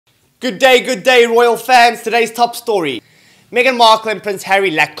Good day, royal fans. Today's top story. Meghan Markle and Prince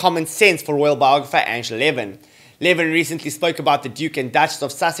Harry lack common sense for royal biographer Angela Levin. Levin recently spoke about the Duke and Duchess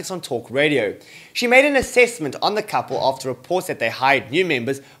of Sussex on Talk Radio. She made an assessment on the couple after reports that they hired new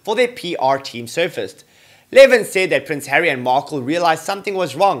members for their PR team surfaced. Levin said that Prince Harry and Markle realized something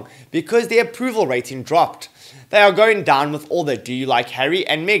was wrong because their approval rating dropped. They are going down with all the "do you like Harry"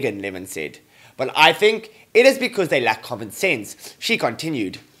 and Meghan, Levin said. But I think it is because they lack common sense, she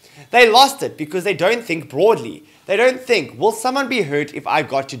continued. They lost it because they don't think broadly. They don't think, will someone be hurt if I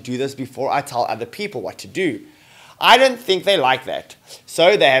got to do this before I tell other people what to do? I don't think they like that.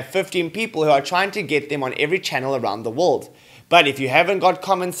 So they have 15 people who are trying to get them on every channel around the world. But if you haven't got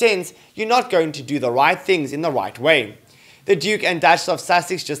common sense, you're not going to do the right things in the right way. The Duke and Duchess of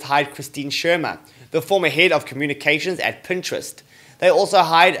Sussex just hired Christine Shermer, the former head of communications at Pinterest. They also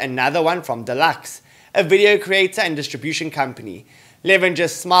hired another one from Deluxe, a video creator and distribution company. Levin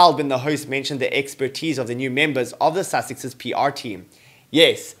just smiled when the host mentioned the expertise of the new members of the Sussex's PR team.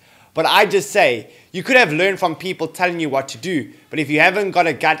 Yes, but I just say, you could have learned from people telling you what to do, but if you haven't got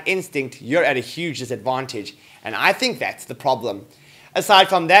a gut instinct, you're at a huge disadvantage. And I think that's the problem. Aside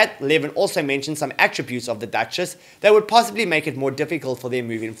from that, Levin also mentioned some attributes of the Duchess that would possibly make it more difficult for them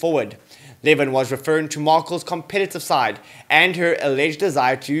moving forward. Levin was referring to Markle's competitive side and her alleged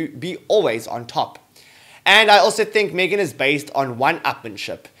desire to be always on top. And I also think Meghan is based on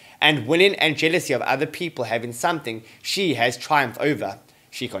one-upmanship and winning and jealousy of other people having something she has triumphed over,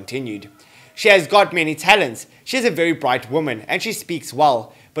 she continued. She has got many talents. She is a very bright woman and she speaks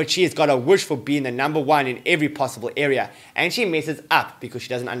well, but she has got a wish for being the number one in every possible area, and she messes up because she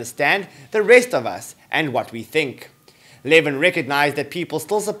doesn't understand the rest of us and what we think. Levin recognized that people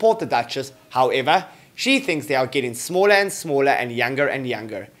still support the Duchess. However, she thinks they are getting smaller and smaller and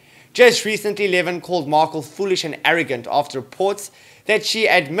younger. Just recently, Levin called Markle foolish and arrogant after reports that she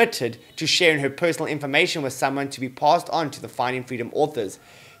admitted to sharing her personal information with someone to be passed on to the Finding Freedom authors.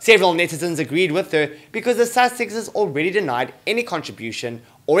 Several netizens agreed with her because the Sussexes already denied any contribution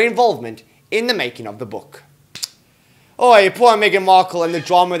or involvement in the making of the book. Oh, poor Meghan Markle and the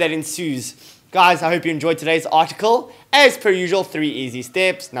drama that ensues. Guys, I hope you enjoyed today's article. As per usual, 3 easy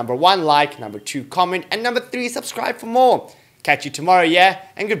steps. Number 1, like. Number 2, comment. And number 3, subscribe for more. Catch you tomorrow, yeah?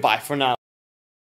 And goodbye for now.